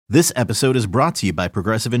This episode is brought to you by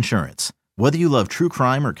Progressive Insurance. Whether you love true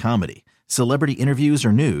crime or comedy, celebrity interviews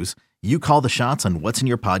or news, you call the shots on what's in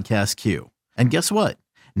your podcast queue. And guess what?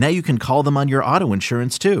 Now you can call them on your auto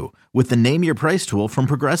insurance too with the Name Your Price tool from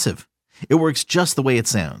Progressive. It works just the way it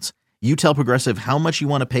sounds. You tell Progressive how much you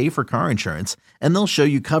want to pay for car insurance, and they'll show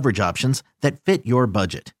you coverage options that fit your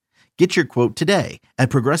budget. Get your quote today at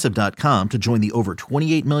Progressive.com to join the over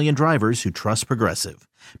 28 million drivers who trust Progressive.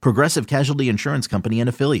 Progressive Casualty Insurance Company and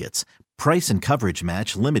Affiliates. Price and coverage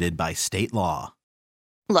match limited by state law.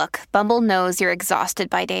 Look, Bumble knows you're exhausted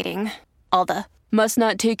by dating. All the, must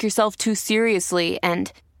not take yourself too seriously,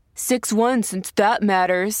 and 6'1" since that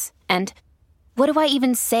matters, and what do I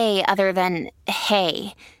even say other than,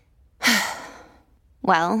 hey?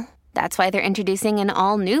 Well, that's why they're introducing an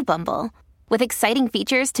all-new Bumble, with exciting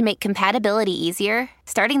features to make compatibility easier,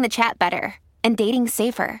 starting the chat better, and dating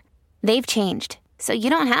safer. They've changed, so you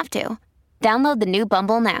don't have to. Download the new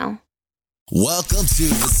Bumble now. Welcome to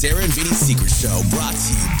the Sarah and Vinny Secret Show, brought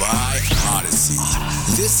to you by Odyssey.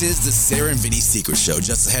 This is the Sarah and Vinny Secret Show.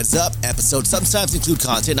 Just a heads up, episodes sometimes include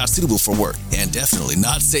content not suitable for work and definitely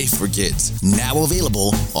not safe for kids. Now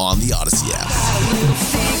available on the Odyssey app. Got a little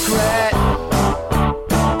secret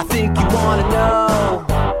I think you want to know.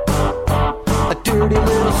 A dirty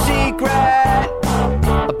little secret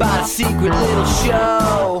about a secret little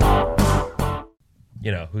show.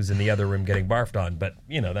 You know, who's in the other room getting barfed on, but,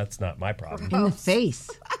 you know, that's not my problem. In the face.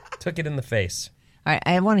 Took it in the face. All right,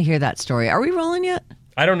 I want to hear that story. Are we rolling yet?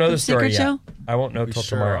 I don't know the story Secret yet. Show? I won't know till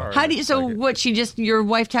tomorrow. How do you, so what, your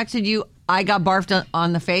wife texted you, I got barfed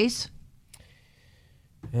on the face?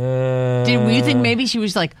 Were you think maybe she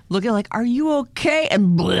was like, looking like, are you okay?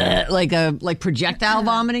 And bleh, like projectile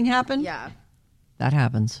vomiting happened? Yeah. That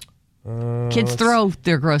happens. Kids throw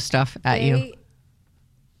their gross stuff at you.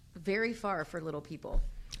 Very far for little people.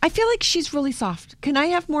 I feel like she's really soft. Can I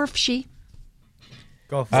have more of she?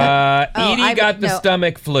 Go for it. Edie got the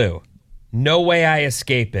stomach flu. No way I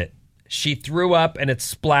escape it. She threw up and it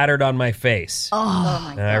splattered on my face. Oh my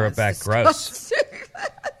God. And I wrote back, gross.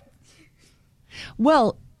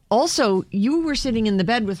 Well, also, you were sitting in the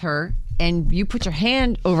bed with her and you put your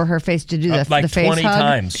hand over her face to do the face hug. 20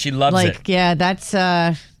 times. She loves it. Yeah, that's...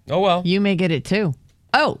 oh, well. You may get it, too.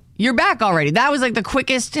 Oh, you're back already. That was like the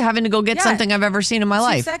quickest having to go get something I've ever seen in my 2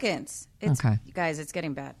 life. seconds. Okay. You guys, it's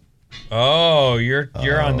getting bad. Oh, you're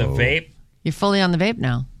on the vape? You're fully on the vape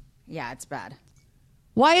now. Yeah, it's bad.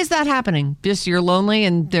 Why is that happening? Just you're lonely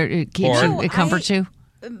and it keeps you, it comforts you?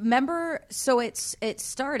 Remember, so it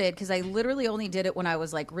started because I literally only did it when I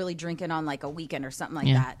was like really drinking on like a weekend or something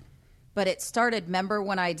like that. But it started, remember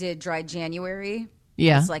when I did Dry January?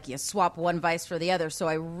 Yeah. It's like you swap one vice for the other. So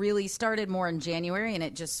I really started more in January and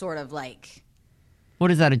it just sort of like... What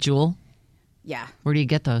is that, a Jewel? Yeah. Where do you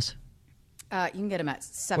get those? You can get them at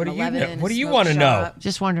 7-Eleven. What do you want to know?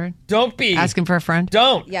 Just wondering. Don't be. Asking for a friend?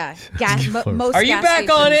 Don't. Yeah. Most Are you gas back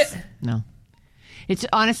on it? No. It's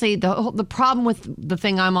honestly, the problem with the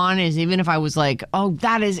thing I'm on is even if I was like, oh,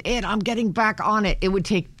 that is it, I'm getting back on it, it would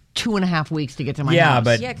take 2.5 weeks to get to my house.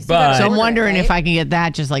 But so I'm wondering if I can get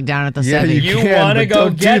that just like down at the 7. You want to go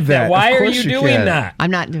get that. Why are you doing that?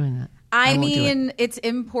 I'm not doing that. I mean, it's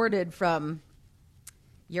imported from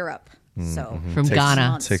Europe. So from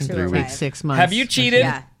Ghana. Takes 3 weeks. 6 months. Have you cheated?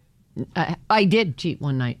 Yeah. I did cheat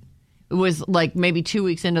one night. It was like maybe 2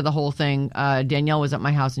 weeks into the whole thing. Danielle was at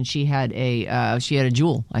my house and she had a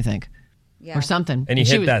Jewel, I think, or something. And you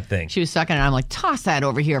hit that thing. She was sucking it. I'm like, toss that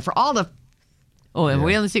over here for all the. Oh, and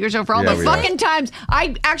we on the Secret Show for all the fucking times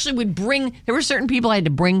I actually would bring. There were certain people I had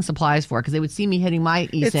to bring supplies for because they would see me hitting my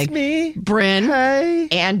e-cig. It's me, Bryn,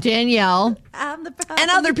 and Danielle,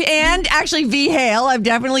 and actually V Hale. I've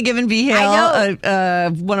definitely given V Hale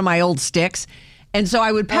one of my old sticks, and so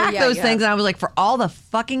I would pack those things. And I was like, for all the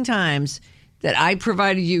fucking times that I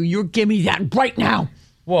provided you, you're give me that right now.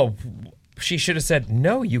 Well, she should have said,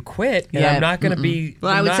 no, you quit, and I'm not going to be...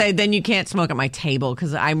 Well, I would say, then you can't smoke at my table,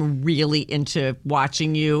 because I'm really into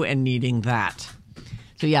watching you and needing that.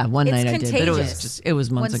 So, yeah, one night I did, but it was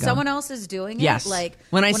months ago. When someone else is doing it, yes. like...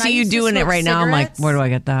 When I see you doing it right now, I'm like, where do I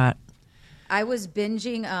get that? I was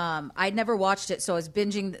binging, I'd never watched it, so I was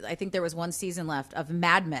binging, I think there was one season left, of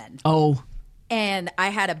Mad Men. Oh. And I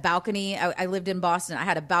had a balcony, I lived in Boston, I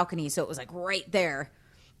had a balcony, so it was like right there.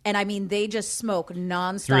 And I mean, they just smoke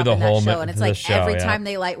nonstop in that show. And it's like every time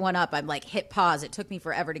they light one up, I'm like, hit pause. It took me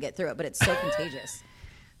forever to get through it, but it's so contagious.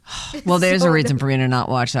 Well, there's a reason for me to not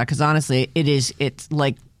watch that, because honestly, it's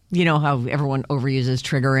like, you know how everyone overuses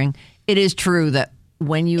triggering? It is true that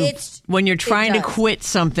when you're trying to quit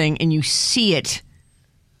something and you see it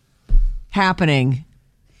happening,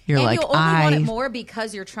 You're and like, you'll only want it more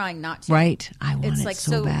because you're trying not to. Right. I want it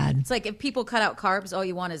so bad. It's like if people cut out carbs, all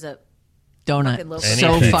you want is a donut.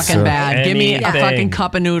 So fucking bad. Give me a fucking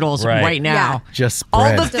cup of noodles right now. Yeah. Just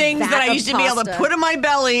bread. All the things that I used to be able to put in my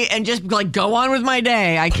belly and just like go on with my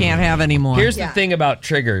day, I can't have anymore. Here's the thing about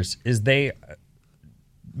triggers is they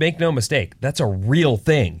make no mistake. That's a real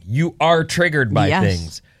thing. You are triggered by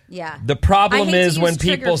things. Yeah. The problem is when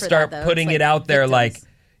people start putting it out there like,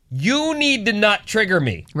 you need to not trigger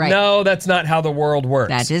me. Right. No, that's not how the world works.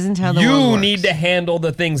 That isn't how the world works. You need to handle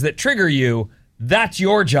the things that trigger you. That's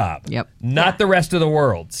your job. Yep. Not the rest of the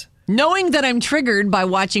world's. Knowing that I'm triggered by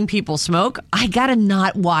watching people smoke, I gotta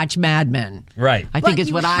not watch Mad Men. Right. I think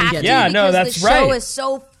it's what I'm getting. Yeah, no, that's right. The show is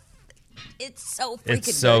so... It's so freaking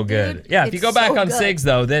It's so good. dude. Yeah, if you go back on SIGs,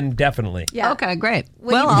 though, then definitely. Yeah. Okay, great.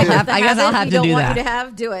 Well, I guess I'll have to do that. Don't want you to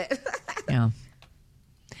have, do it. Yeah.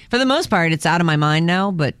 For the most part, it's out of my mind now,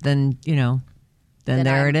 but then, then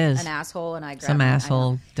there it is. An asshole, and I grab some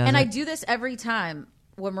asshole does and it. I do this every time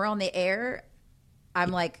when we're on the air. I'm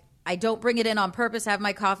like, I don't bring it in on purpose. Have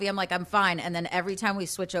my coffee. I'm like, I'm fine. And then every time we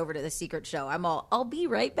switch over to the secret show, I'll be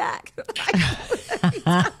right back. It's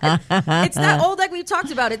that old, like we've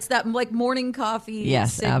talked about. It's that like morning coffee,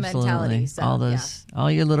 SIG mentality. So,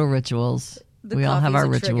 all your little rituals. We all have our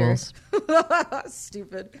rituals.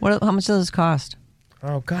 Stupid. How much does this cost?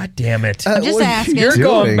 Oh, God damn it. I'm just asking. You're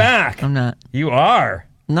going back. I'm not. You are.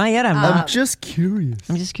 Not yet. I'm just curious.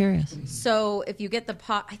 So if you get the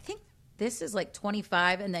pot, I think this is like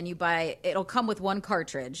 $25, and then you buy. It'll come with one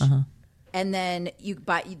cartridge, and then you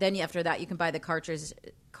buy. Then after that, you can buy the cartridges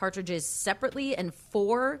separately, and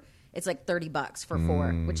 4. It's like $30 for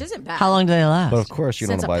 4, which isn't bad. How long do they last? But of course, you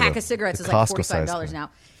don't buy a pack of cigarettes is like $45 now.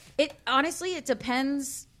 It honestly, it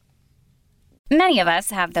depends. Many of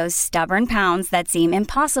us have those stubborn pounds that seem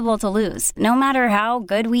impossible to lose, no matter how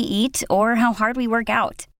good we eat or how hard we work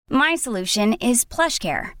out. My solution is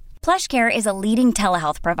PlushCare. PlushCare is a leading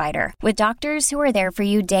telehealth provider with doctors who are there for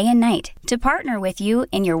you day and night to partner with you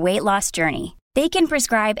in your weight loss journey. They can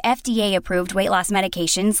prescribe FDA-approved weight loss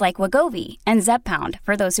medications like Wegovy and Zepbound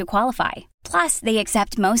for those who qualify. Plus, they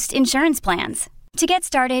accept most insurance plans. To get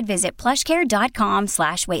started, visit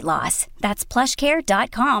plushcare.com/weightloss. That's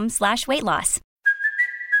plushcare.com/weightloss.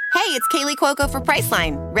 Hey, it's Kaylee Cuoco for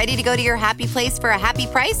Priceline. Ready to go to your happy place for a happy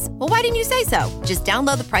price? Well, why didn't you say so? Just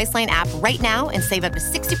download the Priceline app right now and save up to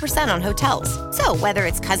 60% on hotels. So whether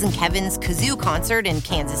it's Cousin Kevin's Kazoo Concert in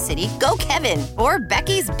Kansas City, go Kevin, or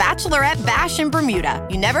Becky's Bachelorette Bash in Bermuda,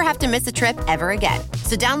 you never have to miss a trip ever again.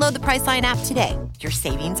 So download the Priceline app today. Your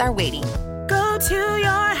savings are waiting. Go to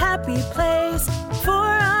your happy place for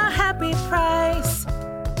a happy price.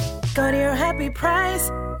 Go to your happy price,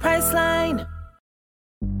 Priceline.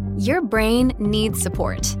 Your brain needs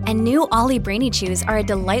support, and new Ollie Brainy Chews are a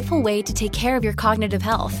delightful way to take care of your cognitive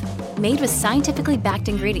health. Made with scientifically backed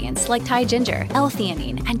ingredients like Thai ginger,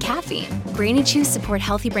 L-theanine, and caffeine, Brainy Chews support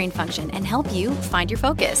healthy brain function and help you find your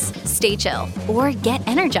focus, stay chill, or get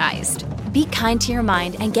energized. Be kind to your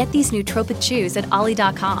mind and get these nootropic chews at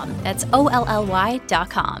ollie.com. That's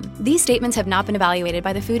OLLY.com. These statements have not been evaluated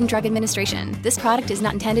by the Food and Drug Administration. This product is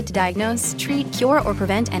not intended to diagnose, treat, cure, or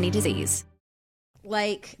prevent any disease.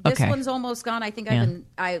 Like this one's almost gone. I think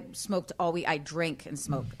I smoked all week. I drank and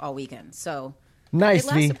smoked all weekend. So nice. It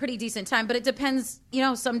lasts a pretty decent time, but it depends.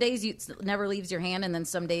 Some days it never leaves your hand, and then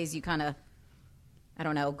some days you kind of, I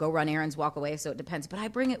don't know, go run errands, walk away. So it depends. But I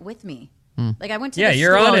bring it with me. Like I went to the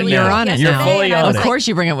you're store on it. You're on it. You're fully on it. Of course,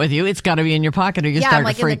 you bring it with you. It's got to be in your pocket, or you start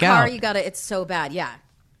to freak in the car, out. You got to. It's so bad. Yeah,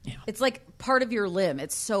 it's like part of your limb.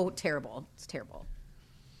 It's so terrible. It's terrible.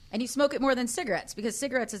 And you smoke it more than cigarettes because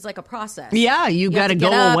cigarettes is like a process. Yeah, you got to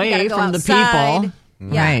go away from the people.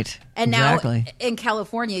 Yeah. Right. And now in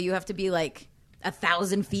California, you have to be like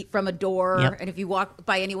 1,000 feet from a door. Yep. And if you walk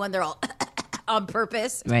by anyone, they're all on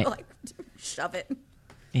purpose. Right. Like, shove it.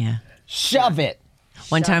 Yeah. Shove it.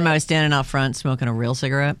 One time I was standing out front smoking a real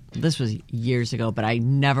cigarette. This was years ago, but I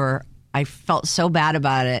felt so bad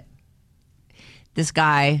about it. This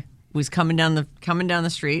guy was coming down the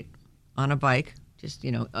street on a bike. Just,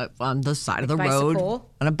 on the side of the road.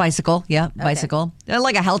 On a bicycle. Yeah, bicycle.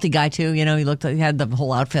 Like a healthy guy, too. He had the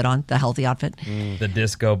whole outfit on, the healthy outfit. The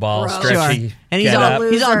disco ball, stretchy. Sure. And he's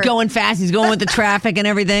all going fast. He's going with the traffic and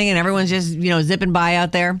everything, and everyone's just, zipping by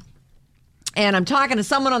out there. And I'm talking to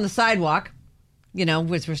someone on the sidewalk,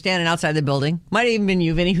 which we're standing outside the building. Might have even been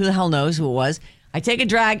you, Vinny. Who the hell knows who it was? I take a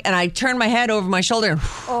drag and I turn my head over my shoulder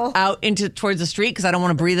and out towards the street because I don't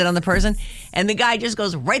want to breathe it on the person. And the guy just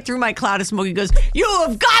goes right through my cloud of smoke. He goes, "You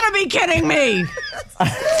have got to be kidding me!"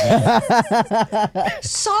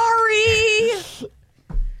 Sorry.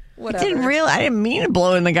 Whatever. I didn't mean to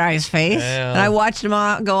blow in the guy's face. Yeah. And I watched him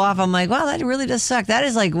go off. I'm like, wow, that really does suck. That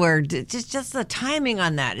is like where just the timing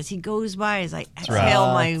on that as he goes by is like,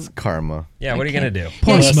 exhale my It's karma. Yeah, what are you going to do?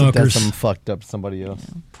 Poor Unless it does smokers. something fucked up to somebody else.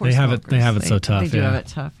 They have it so tough. They do have it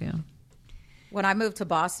tough, yeah. When I moved to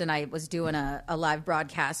Boston, I was doing a live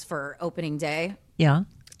broadcast for opening day. Yeah.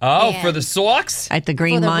 Oh, for the Sox? At the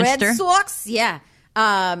Green For the Monster? Red Sox? Yeah.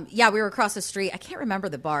 We were across the street. I can't remember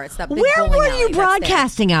the bar. It's that big Where bowling were alley you that's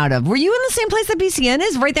broadcasting out of? Were you in the same place that BCN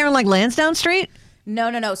is? Right there on like Lansdowne Street?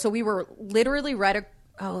 No. So we were literally right.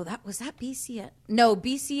 Was that BCN? No,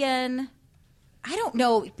 BCN. I don't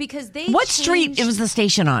know because they. What street was the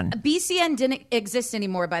station on? BCN didn't exist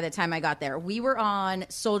anymore by the time I got there. We were on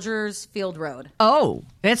Soldiers Field Road. Oh,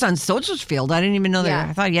 it's on Soldiers Field. I didn't even know that. Yeah.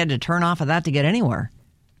 I thought you had to turn off of that to get anywhere.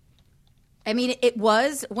 I mean, it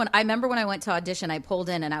was I remember when I went to audition, I pulled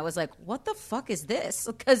in and I was like, what the fuck is this?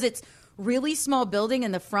 Because it's really small building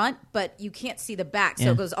in the front, but you can't see the back. So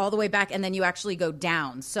it goes all the way back and then you actually go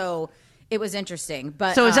down. So it was interesting.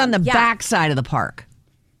 But so it's on the back side of the park.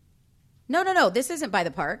 No. This isn't by the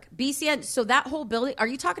park. BCN. So that whole building, are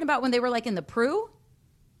you talking about when they were like in the Pru?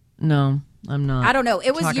 No, I'm not. I don't know.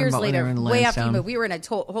 It was talking years about when they later, were in way after you Lansdowne. moved. We were in a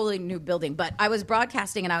wholly new building, but I was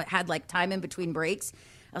broadcasting and I had like time in between breaks.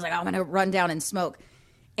 I was like, I'm going to run down and smoke.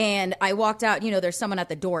 And I walked out, there's someone at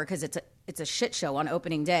the door because it's a shit show on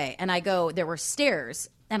opening day. And I go, there were stairs.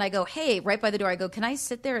 And I go, hey, right by the door, I go, can I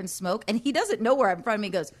sit there and smoke? And he doesn't know where I'm from. He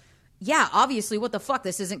goes, yeah, obviously, what the fuck?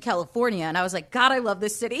 This isn't California. And I was like, God, I love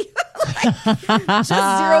this city. Just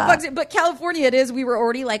 $0. But California it is. We were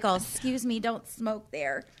already like, oh, excuse me, don't smoke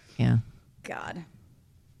there. Yeah. God.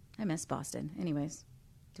 I miss Boston. Anyways.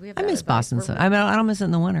 Do we have I that miss advice? Boston. So I don't miss it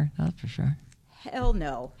in the winter. That's for sure. Hell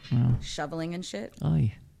no. Shoveling and shit. Oh, yeah.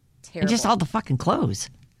 Terrible. And just all the fucking clothes.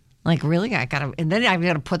 Like, really? I've got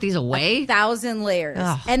to put these away? 1,000 layers.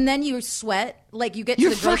 Ugh. And then you sweat. Like, you get to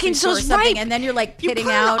You're the grocery fucking store so or something, right. and then you're like You pitting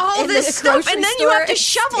put out all in this the stuff, grocery and then store. you have to It's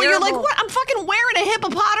shovel. You're like, terrible. what? I'm fucking wearing a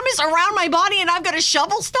hippopotamus around my body, and I've got to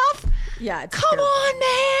shovel stuff? Yeah, it's Come terrible. on,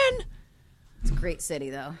 man. It's a great city,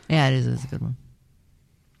 though. Yeah, it is. It's a good one.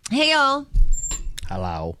 Hey, y'all.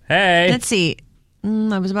 Hello. Hey. Let's see.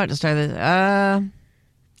 I was about to start this.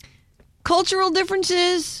 Cultural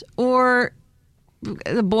differences or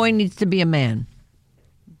the boy needs to be a man?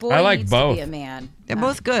 Boy I like needs both. to be a man. They're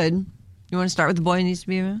both good. You want to start with the boy needs to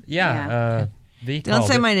be a man? Yeah. V Don't called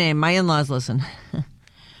say it. my name. My in-laws listen.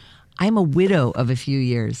 I'm a widow of a few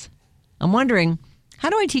years. I'm wondering,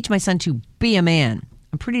 how do I teach my son to be a man?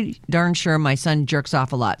 I'm pretty darn sure my son jerks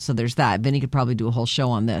off a lot, so there's that. Vinny could probably do a whole show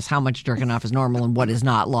on this. How much jerking off is normal and what is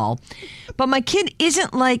not, lol. But my kid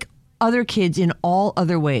isn't like other kids in all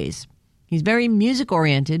other ways. He's very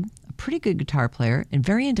music-oriented, a pretty good guitar player, and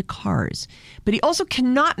very into cars. But he also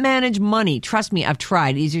cannot manage money. Trust me, I've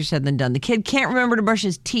tried. Easier said than done. The kid can't remember to brush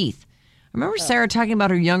his teeth. I remember Sarah talking about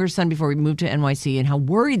her younger son before we moved to NYC and how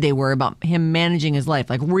worried they were about him managing his life,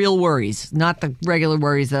 like real worries, not the regular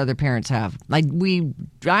worries that other parents have.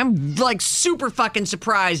 I'm like super fucking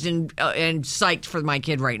surprised and psyched for my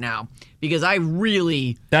kid right now because I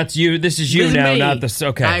really. That's you. This is you now, me. not the.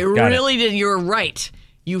 Okay. I got really did. You're right.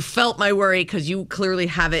 You felt my worry because you clearly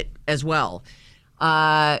have it as well.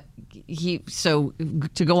 So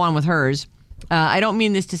to go on with hers. I don't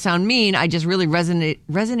mean this to sound mean. I just really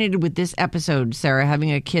resonated with this episode, Sarah,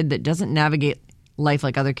 having a kid that doesn't navigate life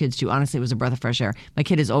like other kids do. Honestly, it was a breath of fresh air. My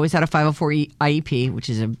kid has always had a 504 IEP, which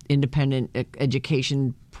is an independent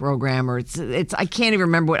education program, or it's. I can't even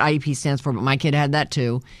remember what IEP stands for, but my kid had that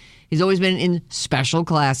too. He's always been in special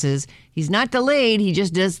classes. He's not delayed. He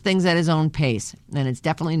just does things at his own pace. And it's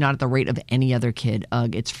definitely not at the rate of any other kid.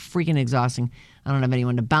 Ugh, it's freaking exhausting. I don't have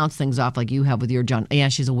anyone to bounce things off like you have with your John. Yeah,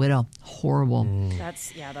 she's a widow. Horrible.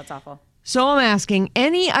 That's awful. So I'm asking,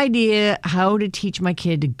 any idea how to teach my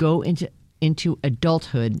kid to go into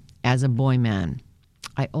adulthood as a boy man?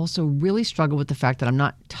 I also really struggle with the fact that I'm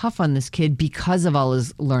not tough on this kid because of all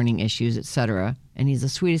his learning issues, etc. And he's the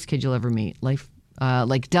sweetest kid you'll ever meet. Life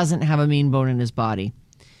doesn't have a mean bone in his body.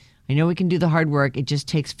 I know we can do the hard work. It just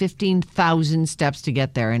takes 15,000 steps to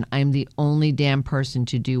get there, and I'm the only damn person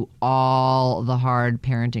to do all the hard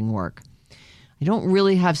parenting work. I don't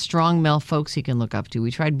really have strong male folks he can look up to. We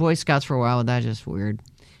tried Boy Scouts for a while, but that's just weird.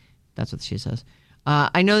 That's what she says.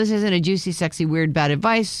 I know this isn't a juicy, sexy, weird, bad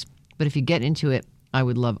advice, but if you get into it, I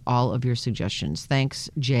would love all of your suggestions. Thanks,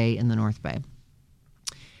 Jay in the North Bay.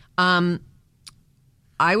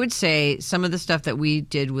 I would say some of the stuff that we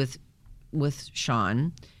did with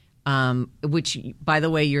Sean, which, by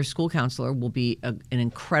the way, your school counselor will be an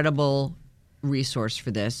incredible resource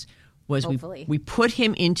for this, was we put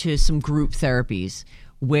him into some group therapies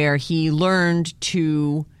where he learned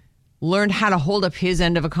to learned how to hold up his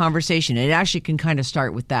end of a conversation. It actually can kind of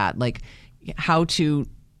start with that, like how to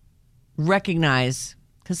recognize,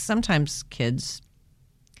 because sometimes kids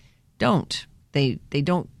don't. They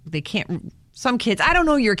can't. Some kids, I don't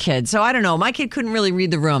know your kid, so I don't know. My kid couldn't really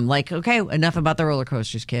read the room. Like, okay, enough about the roller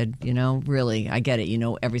coasters, kid. You know, really, I get it. You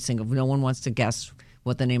know, no one wants to guess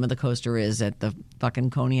what the name of the coaster is at the fucking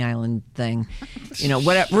Coney Island thing. You know,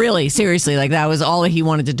 really, seriously, like that was all he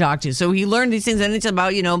wanted to talk to. So he learned these things, and it's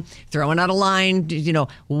about, you know, throwing out a line, you know,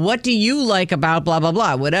 what do you like about blah, blah,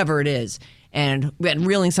 blah, whatever it is. And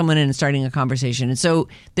reeling someone in and starting a conversation. And so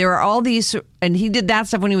there are all these, and he did that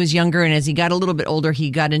stuff when he was younger, and as he got a little bit older, he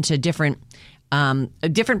got into different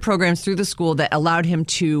programs through the school that allowed him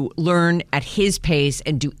to learn at his pace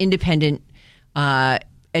and do independent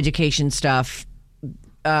education stuff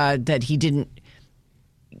that he didn't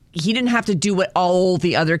have to do what all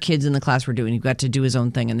the other kids in the class were doing. He got to do his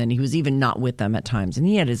own thing, and then he was even not with them at times. And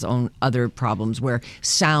he had his own other problems where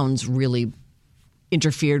sounds really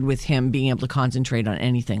interfered with him being able to concentrate on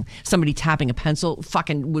anything. Somebody tapping a pencil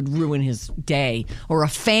fucking would ruin his day, or a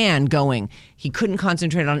fan going. He couldn't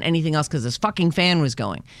concentrate on anything else because his fucking fan was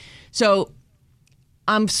going. So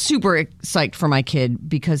I'm super psyched for my kid,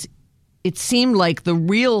 because it seemed like the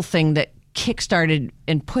real thing that kickstarted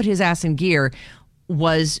and put his ass in gear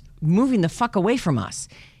was moving the fuck away from us,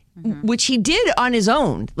 which he did on his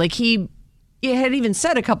own. Like he had even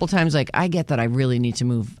said a couple times, like, I get that I really need to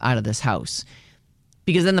move out of this house,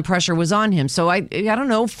 because then the pressure was on him. So I don't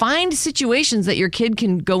know, find situations that your kid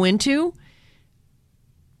can go into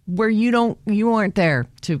where you aren't there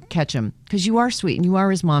to catch him, because you are sweet and you are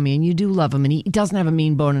his mommy and you do love him and he doesn't have a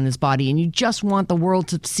mean bone in his body and you just want the world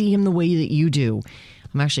to see him the way that you do.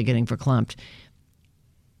 I'm actually getting verklempt.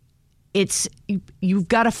 You've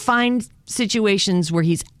got to find situations where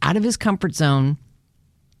he's out of his comfort zone,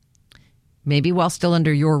 maybe while still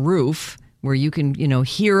under your roof, where you can, you know,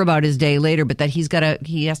 hear about his day later, but that he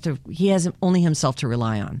has only himself to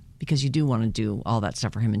rely on, because you do want to do all that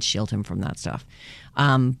stuff for him and shield him from that stuff.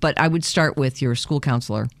 But I would start with your school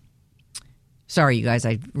counselor. Sorry, you guys,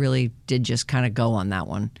 I really did just kind of go on that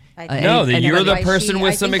one. No, that you're the person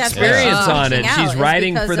with some experience on it. She's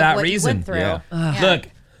writing for that reason. Look,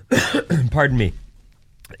 pardon me.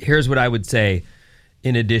 Here's what I would say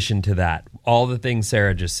in addition to that. All the things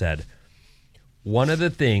Sarah just said. One of the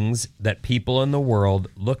things that people in the world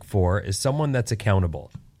look for is someone that's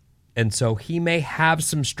accountable. And so he may have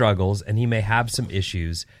some struggles and he may have some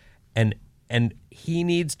issues, and he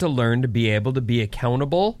needs to learn to be able to be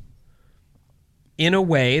accountable in a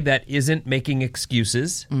way that isn't making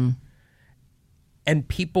excuses. And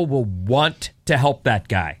people will want to help that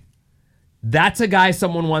guy. That's a guy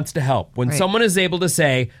someone wants to help. When someone is able to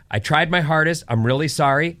say, I tried my hardest, I'm really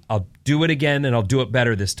sorry, I'll do it again and I'll do it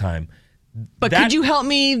better this time. But could you help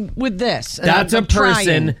me with this? That's a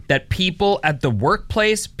person that people at the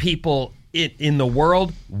workplace, people in the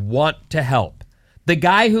world want to help. The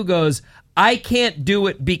guy who goes, I can't do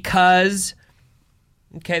it because,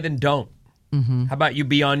 okay, then don't. How about you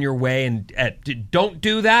be on your way and don't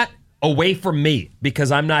do that away from me,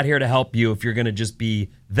 because I'm not here to help you if you're going to just be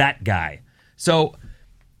that guy. So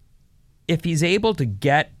if he's able to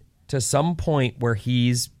get to some point where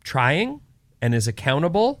he's trying and is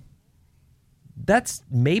accountable, that's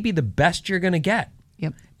maybe the best you're going to get.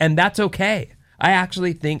 Yep. And that's okay. I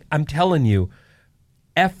actually think, I'm telling you,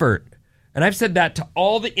 effort. And I've said that to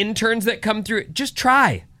all the interns that come through. Just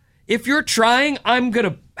try. If you're trying, I'm going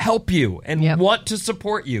to help you and want to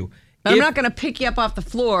support you. I'm not going to pick you up off the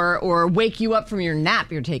floor or wake you up from your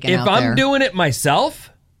nap you're taking out there. If I'm doing it myself,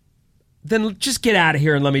 then just get out of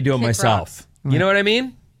here and let me do it myself. You know what I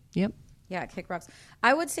mean? Yep. Yeah, kick rocks.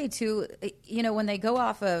 I would say, too, you know, when they go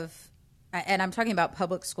off of, and I'm talking about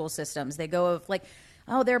public school systems, they go of like,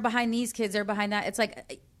 oh, they're behind these kids, they're behind that. It's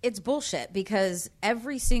like, it's bullshit, because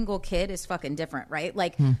every single kid is fucking different, right?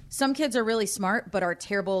 Like some kids are really smart, but are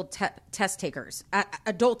terrible test takers,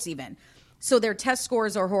 adults even. So their test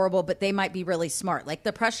scores are horrible, but they might be really smart. Like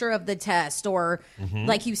the pressure of the test, or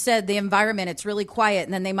like you said, the environment, it's really quiet,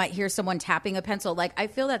 and then they might hear someone tapping a pencil. Like I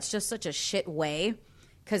feel that's just such a shit way,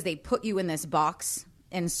 because they put you in this box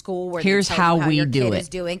in school where here's how we your do kid it. Is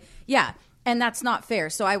doing. Yeah. And that's not fair.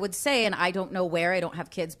 So I would say, and I don't know where, I don't have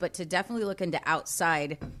kids, but to definitely look into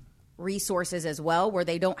outside resources as well, where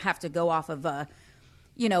they don't have to go off of a,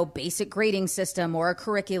 you know, basic grading system or a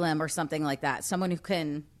curriculum or something like that. Someone who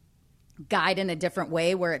can guide in a different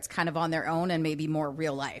way, where it's kind of on their own and maybe more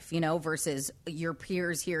real life, you know, versus your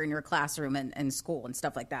peers here in your classroom and school and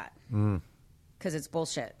stuff like that. Because it's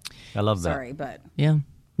bullshit. I love that. Sorry, but. Yeah.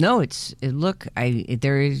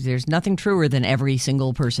 There's nothing truer than every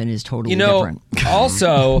single person is totally different.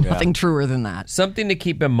 Also, nothing truer than that. Something to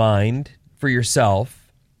keep in mind for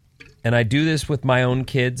yourself, and I do this with my own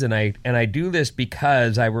kids, and I do this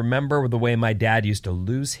because I remember the way my dad used to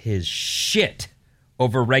lose his shit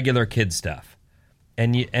over regular kid stuff.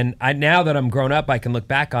 And I now that I'm grown up, I can look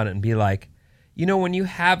back on it and be like, when you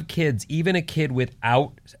have kids, even a kid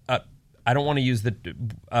without, I don't want to use the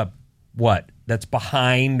that's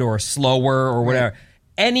behind or slower or whatever. Right.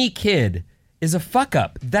 Any kid is a fuck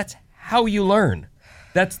up. That's how you learn.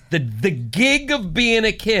 That's the gig of being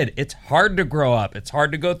a kid. It's hard to grow up. It's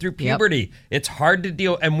hard to go through puberty. Yep. It's hard to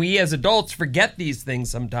deal. And we as adults forget these things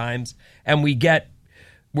sometimes. And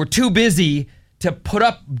we're too busy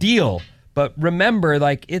to deal. But remember,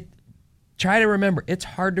 try to remember, it's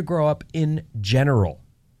hard to grow up in general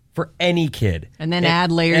for any kid. And then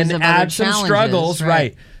add layers of other challenges. Some struggles,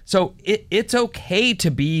 right. So it's okay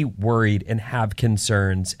to be worried and have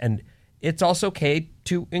concerns. And it's also okay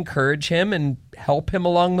to encourage him and help him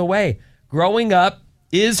along the way. Growing up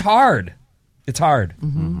is hard. It's hard.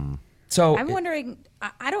 Mm-hmm. So I'm wondering,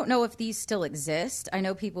 I don't know if these still exist. I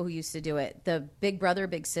know people who used to do it. The Big Brother,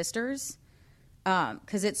 Big Sisters.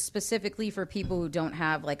 Because it's specifically for people who don't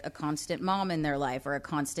have a constant mom in their life or a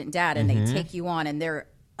constant dad, and they take you on and they're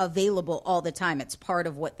available all the time. It's part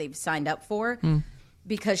of what they've signed up for.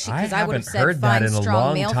 Because I would have said find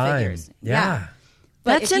strong male figures. Yeah.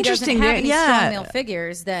 But that's if interesting. Doesn't have any strong male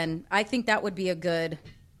figures, then I think that would be a good.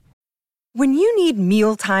 When you need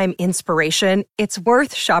mealtime inspiration, it's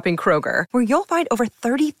worth shopping Kroger, where you'll find over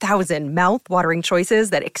 30,000 mouth-watering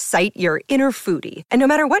choices that excite your inner foodie. And no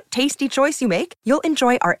matter what tasty choice you make, you'll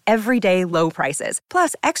enjoy our everyday low prices,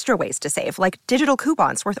 plus extra ways to save, like digital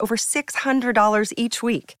coupons worth over $600 each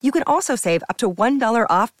week. You can also save up to $1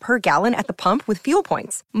 off per gallon at the pump with fuel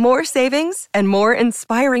points. More savings and more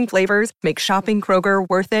inspiring flavors make shopping Kroger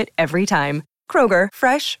worth it every time. Kroger,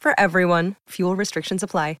 fresh for everyone. Fuel restrictions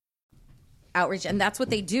apply. Outreach, and that's what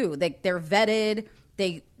they do. They're vetted.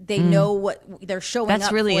 They know what they're showing. That's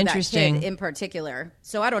up really for interesting. That kid in particular.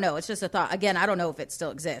 So I don't know. It's just a thought. Again, I don't know if it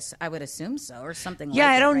still exists. I would assume so, or something. Yeah,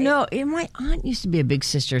 like I don't right? know. My aunt used to be a Big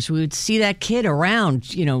Sister, so we would see that kid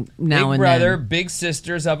around, now Big and Brother, then. Big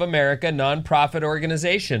Sisters of America, nonprofit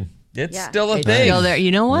organization. It's still a it's thing. Still there.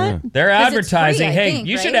 You know what? They're advertising. Free,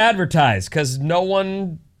 you should advertise because no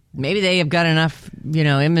one. Maybe they have got enough,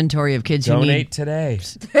 inventory of kids Donate who need. today.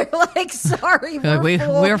 They're sorry,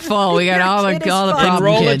 we're full. We got all the problem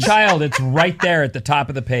Enroll kids. a child. It's right there at the top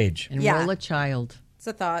of the page. Enroll a child. It's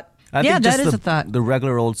a thought. I think that is a thought. The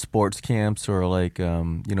regular old sports camps or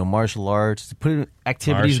martial arts, put in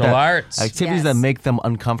activities that make them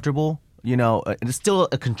uncomfortable. It's still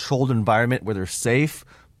a controlled environment where they're safe.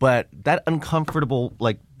 But that uncomfortable,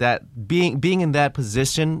 that being in that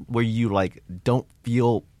position where you don't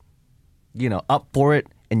feel, up for it,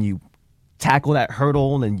 and you tackle that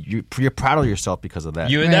hurdle, and you're proud of yourself because of that.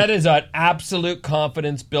 That is an absolute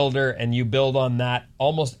confidence builder, and you build on that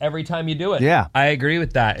almost every time you do it. Yeah, I agree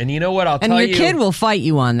with that. And you know what? I'll tell you, and your kid will fight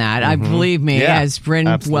you on that. I believe me, as Bryn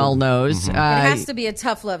well knows. It has to be a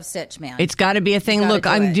tough love stitch, man. It's got to be a thing. Look,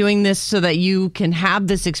 I'm doing this so that you can have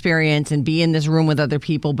this experience and be in this room with other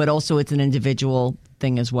people, but also it's an individual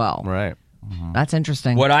thing as well. Right. That's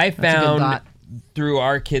interesting. What I found through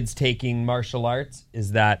our kids taking martial arts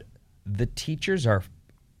is that the teachers are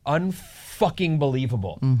unfucking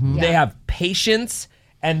believable. They have patience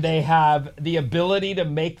and they have the ability to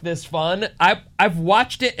make this fun. I've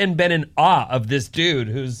watched it and been in awe of this dude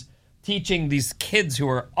who's teaching these kids who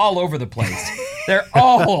are all over the place. They're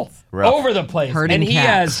all over the place. Herding he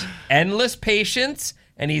cats. has endless patience,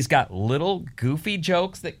 and he's got little goofy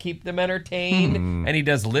jokes that keep them entertained, and he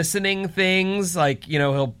does listening things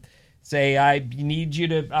he'll say, I'm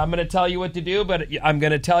going to tell you what to do, but I'm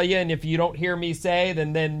going to tell you, and if you don't hear me say,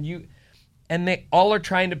 then you... And they all are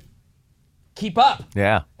trying to keep up.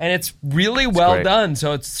 Yeah. And it's really well done.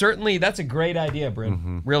 So that's a great idea,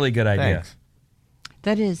 Bryn. Really good idea. Thanks.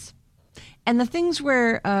 That is. And the things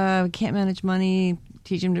where can't manage money,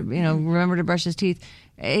 teach him to, remember to brush his teeth,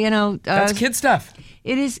 that's kid stuff.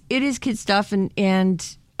 It is kid stuff,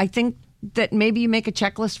 and I think that maybe you make a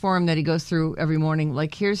checklist for him that he goes through every morning.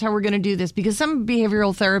 Here's how we're going to do this. Because some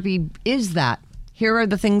behavioral therapy is that. Here are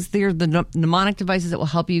the things, the mnemonic devices that will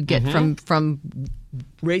help you get from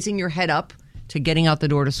raising your head up to getting out the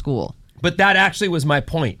door to school. But that actually was my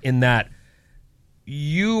point, in that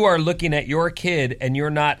you are looking at your kid and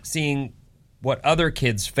you're not seeing what other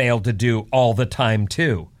kids fail to do all the time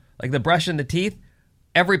too. Like the brushing the teeth,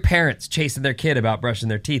 every parent's chasing their kid about brushing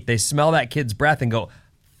their teeth. They smell that kid's breath and go,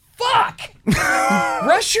 Fuck!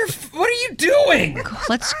 What are you doing?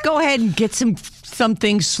 Let's go ahead and get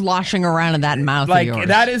something sloshing around in that mouth of yours.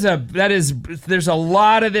 There's a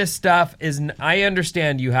lot of this stuff. I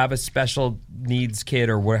understand you have a special needs kid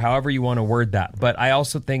or however you want to word that, but I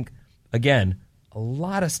also think, again, a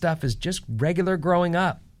lot of stuff is just regular growing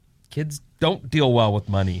up. Kids don't deal well with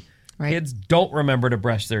money. Right. Kids don't remember to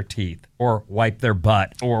brush their teeth or wipe their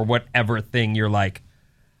butt or whatever thing you're like,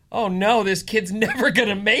 oh no, this kid's never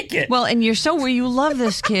gonna make it. Well, and you love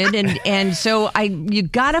this kid, and so you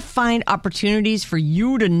gotta find opportunities for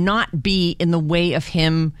you to not be in the way of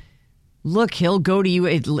him. Look, he'll go to you.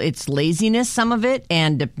 It's laziness, some of it,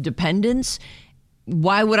 and dependence.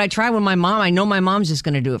 Why would I try when I know my mom's just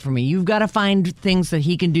gonna do it for me? You've got to find things that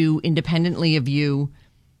he can do independently of you.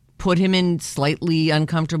 Put him in slightly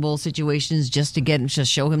uncomfortable situations just to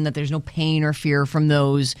show him that there's no pain or fear from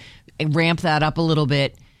those. Ramp that up a little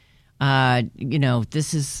bit.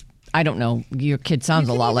 This is, I don't know, your kid sounds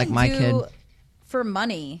a lot like my kid. For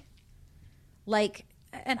money,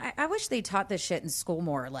 and I wish they taught this shit in school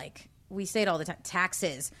more. Like, we say it all the time,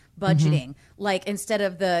 taxes, budgeting, instead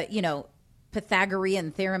of the,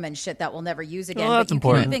 Pythagorean theorem and shit that we'll never use again. Oh, that's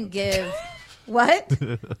important. Can even give... What?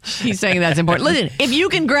 She's saying that's important. Listen, if you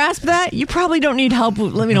can grasp that, you probably don't need help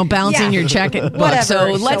with, balancing your checkbook. Whatever.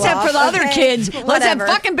 So let's have for the other kids, let's have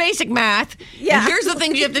fucking basic math. Yeah. And here's the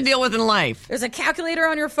things you have to deal with in life. There's a calculator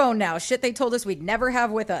on your phone now. Shit they told us we'd never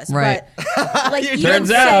have with us. Right. But,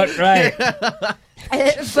 turns out, right. But they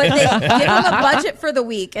give them a budget for the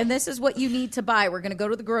week, and this is what you need to buy. We're going to go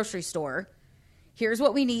to the grocery store. Here's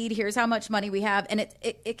what we need. Here's how much money we have. And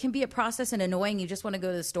it can be a process and annoying. You just want to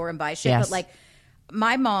go to the store and buy shit. Yes. But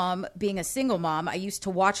my mom, being a single mom, I used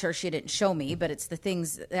to watch her. She didn't show me, but it's the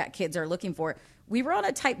things that kids are looking for. We were on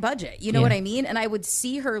a tight budget. You know what I mean? And I would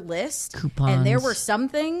see her list. Coupons. And there were some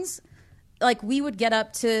things, we would get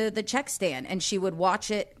up to the check stand and she would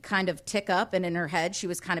watch it kind of tick up. And in her head, she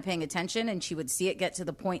was kind of paying attention and she would see it get to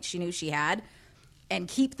the point she knew she had and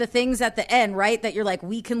keep the things at the end, right? That you're like,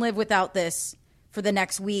 we can live without this for the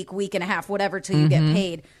next week and a half, whatever, till you get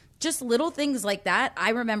paid. Just little things like that. I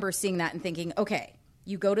remember seeing that and thinking, okay,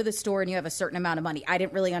 you go to the store and you have a certain amount of money. I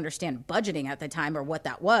didn't really understand budgeting at the time or what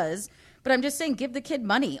that was, but I'm just saying give the kid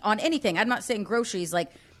money on anything. I'm not saying groceries.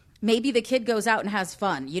 Maybe the kid goes out and has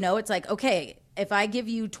fun. It's like, okay, if I give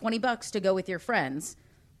you $20 to go with your friends,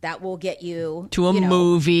 that will get you to a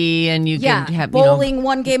movie and you can have bowling,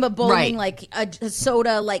 one game of bowling, right. a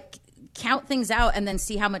soda, count things out and then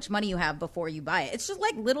see how much money you have before you buy it. It's just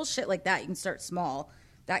little shit like that. You can start small.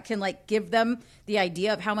 That can give them the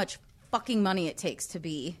idea of how much fucking money it takes to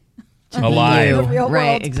be alive. In the real right,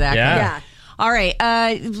 world. Exactly. Yeah. All right.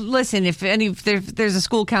 Listen, if there's a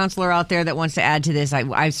school counselor out there that wants to add to this,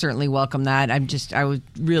 I certainly welcome that. I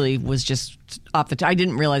was just off the top. I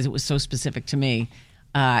didn't realize it was so specific to me.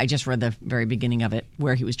 I just read the very beginning of it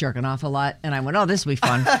where he was jerking off a lot, and I went, "Oh, this will be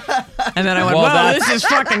fun." And then I went, "Wow, this is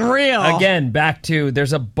fucking real." Again, back to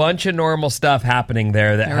there's a bunch of normal stuff happening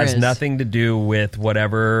there that has nothing to do with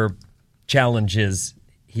whatever challenges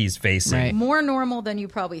he's facing. Right. More normal than you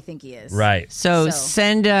probably think he is. Right. So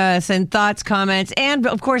send thoughts, comments, and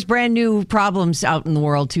of course, brand new problems out in the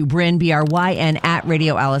world to Bryn, BRYN, at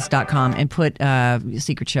radioalice.com and put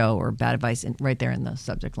Secret Show or Bad Advice right there in the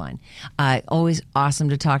subject line. Always awesome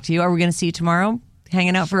to talk to you. Are we going to see you tomorrow?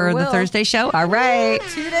 Hanging out for the Thursday show? All right.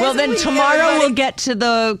 Well, then tomorrow we'll get to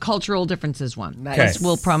the cultural differences one. Okay.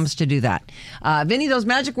 We'll promise to do that. Vinny, those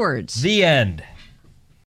magic words. The end.